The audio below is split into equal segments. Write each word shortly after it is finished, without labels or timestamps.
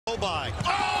By.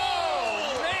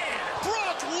 Oh, man!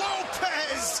 Brook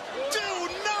Lopez, do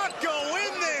not go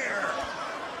in there!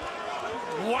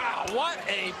 Wow, what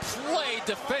a play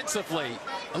defensively.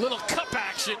 A little cup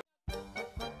action.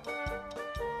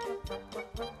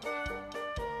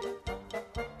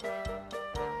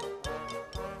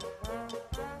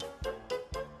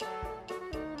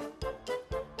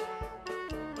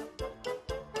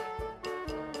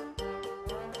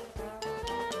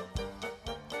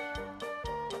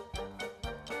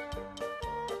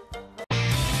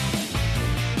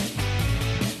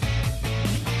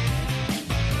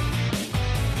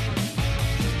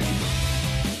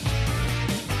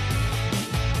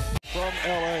 From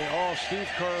LA. Oh, Steve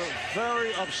Kerr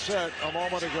very upset a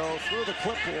moment ago through the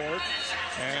clipboard.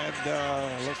 And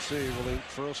let's see, will he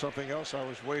throw something else? I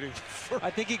was waiting for. I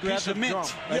think he grabbed a mint.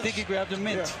 Yes. I think he grabbed a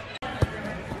mint. Yeah.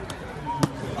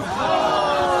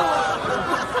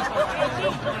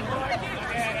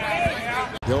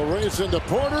 He'll race into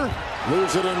Porter,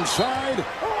 moves it inside,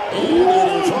 and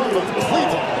it is off of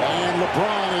Cleveland. And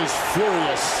LeBron is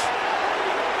furious.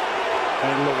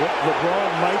 And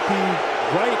LeBron might be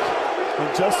right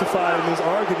and justified in his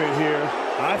argument here.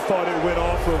 I thought it went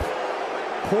off of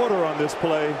Porter on this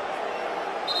play.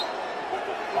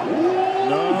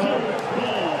 No.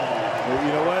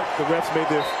 You know what? The refs made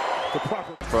the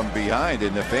proper. From behind,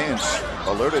 and the fans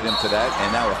alerted him to that,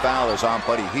 and now a foul is on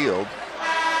Buddy Hield.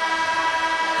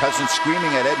 Cousins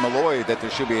screaming at Ed Malloy that there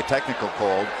should be a technical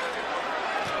called.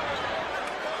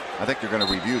 I think they're going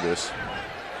to review this.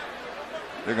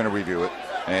 They're going to review it,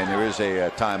 and there is a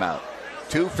timeout.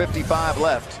 2:55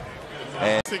 left.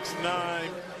 And 6'9",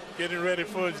 getting ready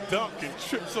for his dunk and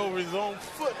trips over his own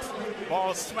foot.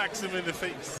 Ball smacks him in the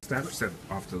face. Staff said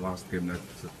after the last game that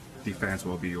defense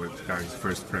will be your guys'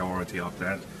 first priority of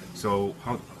that. So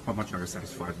how much are you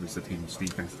satisfied with the team's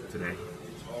defense today?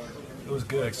 It was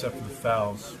good except for the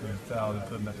fouls. We fouled and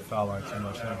put them at the foul line too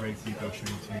much. Not a great free throw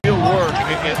shooting team. He'll work,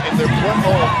 and their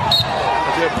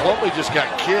Plumlee just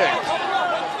got kicked.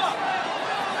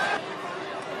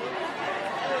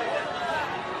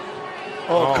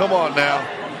 Oh, come on now.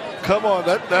 Come on,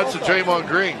 that's a Draymond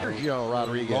Green.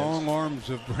 Rodriguez. Long arms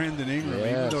of Brandon Ingram,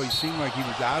 even though he seemed like he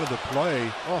was out of the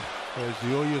play. As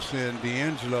Julius and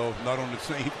D'Angelo not on the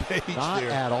same page Not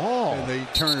there. at all. And they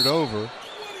turn it over.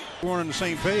 We weren't on the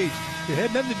same page. It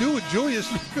had nothing to do with Julius.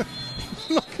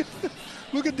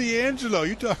 look at D'Angelo.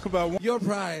 You talk about Your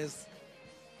prize.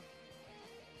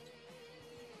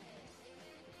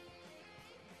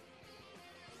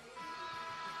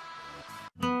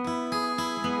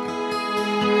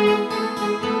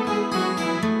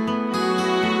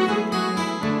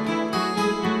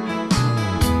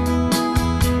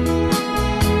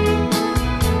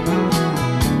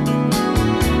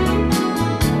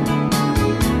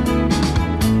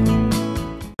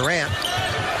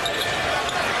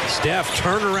 Steph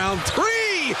turnaround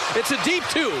three. It's a deep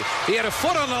two. He had a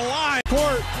foot on the line.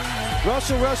 Court.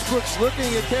 Russell Westbrook's looking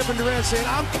at Kevin Durant saying,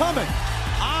 I'm coming.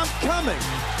 I'm coming.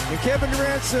 And Kevin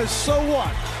Durant says, so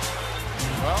what?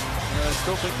 Well, I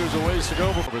still think there's a ways to go.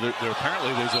 But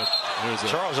apparently there's a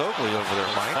Charles Oakley over there,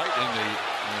 Mike. Fight in the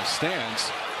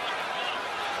stands.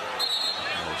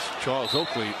 Charles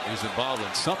Oakley is involved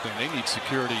in something. They need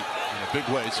security in a big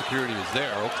way. Security is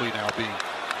there. Oakley now being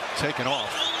taken off.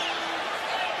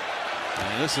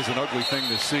 And this is an ugly thing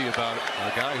to see about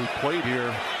a guy who played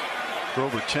here for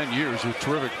over 10 years, a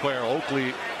terrific player.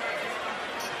 Oakley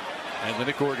and the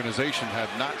Knicks organization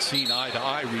have not seen eye to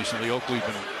eye recently. Oakley's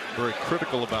been very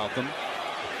critical about them.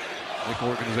 Knicks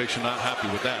organization not happy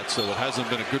with that, so it hasn't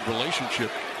been a good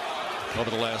relationship over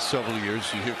the last several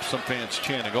years. You hear some fans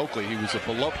chanting Oakley. He was a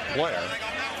beloved player,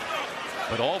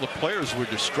 but all the players were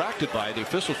distracted by it. The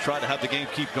officials tried to have the game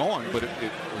keep going, but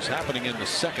it was happening in the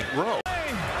second row.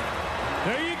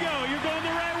 There you go. You're going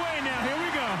the right way now. Here we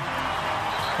go.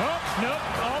 Oh, nope,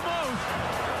 almost.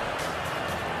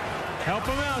 Help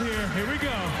him out here. Here we go.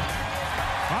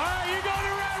 All right, you're going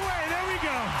the right way. There we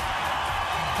go.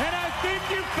 And I think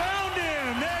you found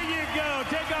him. There you go.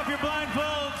 Take off your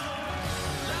blindfolds.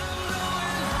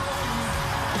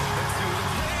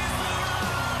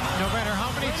 No matter how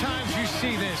many times you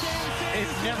see this, it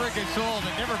never gets old.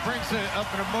 It never brings up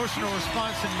an emotional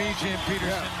response in me, Jim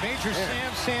Peterson. Major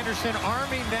Sam Sanderson,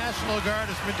 Army National Guard,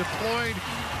 has been deployed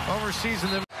overseas.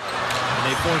 And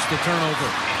they forced the turnover.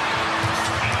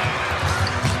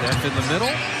 Steph in the middle.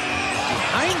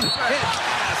 Behind the pitch.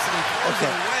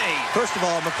 Okay. First of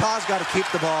all, McCaw's got to keep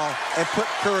the ball and put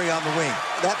Curry on the wing.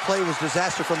 That play was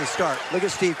disaster from the start. Look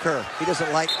at Steve Kerr. He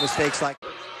doesn't like mistakes like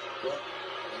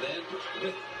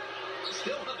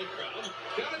Still on the ground.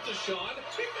 Got it to Sean.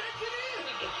 He backed it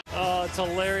in. Oh, it's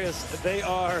hilarious. They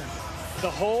are the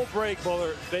whole break,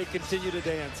 Buller. They continue to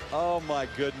dance. Oh, my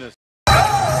goodness.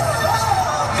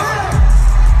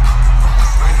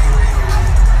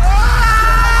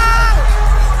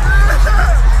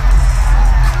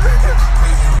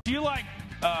 Do you like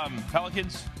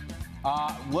Pelicans?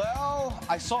 Well,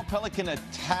 I saw Pelican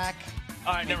attack.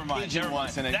 All right, never mind.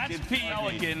 That's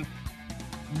Pelican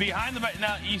behind the back.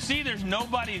 Now, you see there's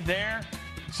nobody there.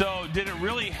 So, did it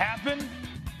really happen?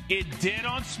 It did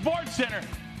on SportsCenter.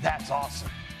 That's awesome.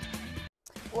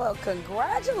 Well,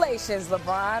 congratulations,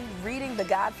 LeBron, reading The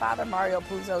Godfather, Mario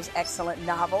Puzo's excellent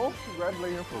novel.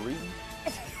 Congratulations for reading.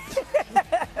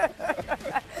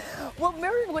 Well,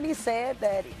 remember when he said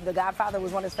that The Godfather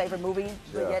was one of his favorite movies,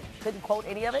 but yet couldn't quote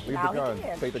any of it? Leave now the gun. he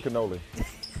can. Take the cannoli.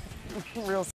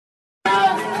 Real.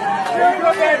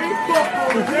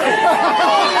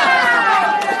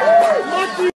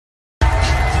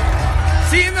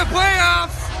 See you in the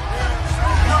playoffs.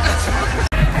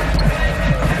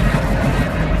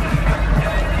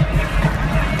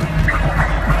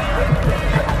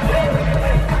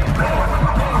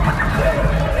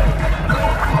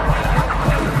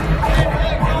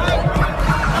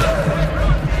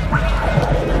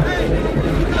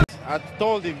 I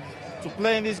told him to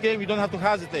play in this game, you don't have to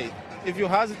hesitate. If you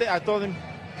hesitate, I told him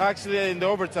actually in the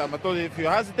overtime, I told him if you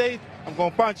hesitate, I'm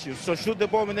going to punch you. So shoot the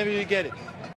ball whenever you get it.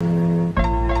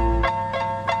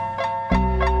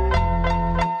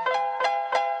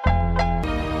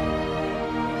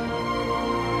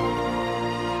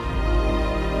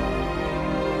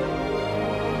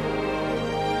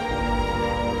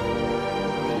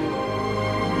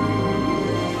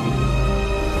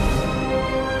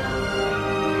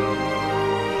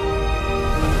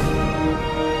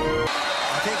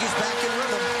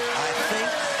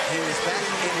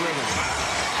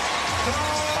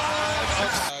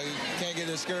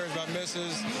 Discouraged by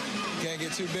misses, can't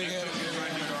get too big headed.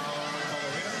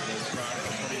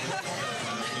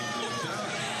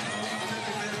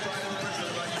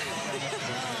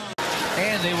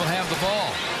 And they will have the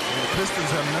ball. The Pistons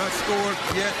have not scored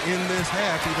yet in this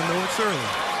half, even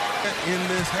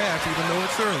though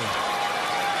it's early.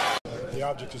 The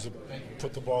object is to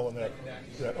put the ball in that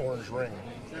orange ring.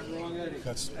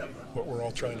 That's what we're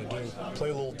all trying to do. Play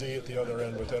a little D at the other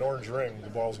end, but that orange ring, the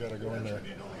ball's got to go in there.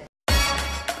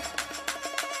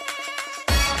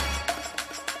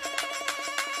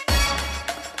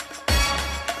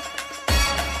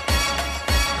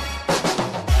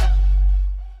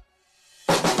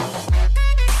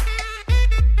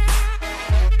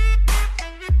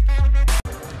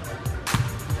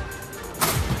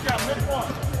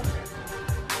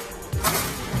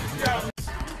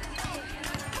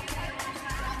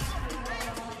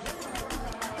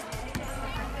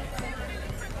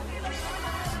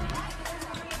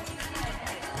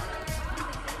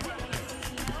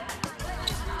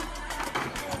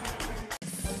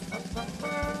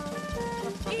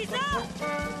 He's up!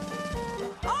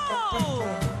 Oh!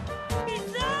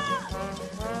 He's up!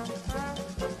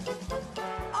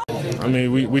 I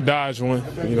mean, we dodged one,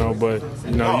 you know, but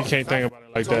you know you can't think about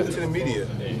it like that. To the media.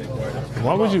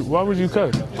 Why would you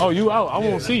cuss? Oh, you out? I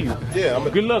won't see you. Yeah,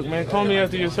 good luck, man. Call me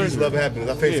after your surgery. Love happens.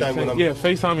 I FaceTime when I'm. Yeah,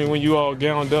 FaceTime me when you all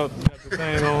gowned up, got the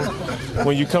thing on,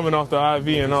 when you coming off the IV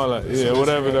and all that. Yeah,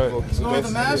 whatever that. He's going to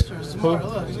the Masters tomorrow.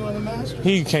 Look, he's going to the Masters.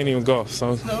 He can't even golf,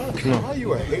 so. No. How are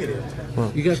you a hater?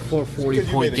 You got 4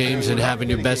 40-point games and having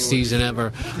your best season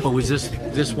ever. But was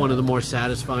this one of the more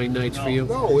satisfying nights for you?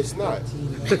 No, it's not.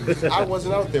 I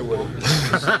wasn't out there with him.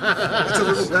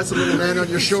 That's a little man on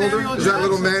your shoulder? Is that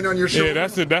little man on your shoulder? Yeah,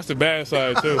 that's the bad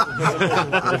side too. All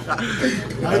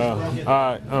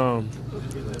right.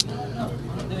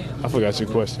 I forgot your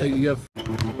question. You have.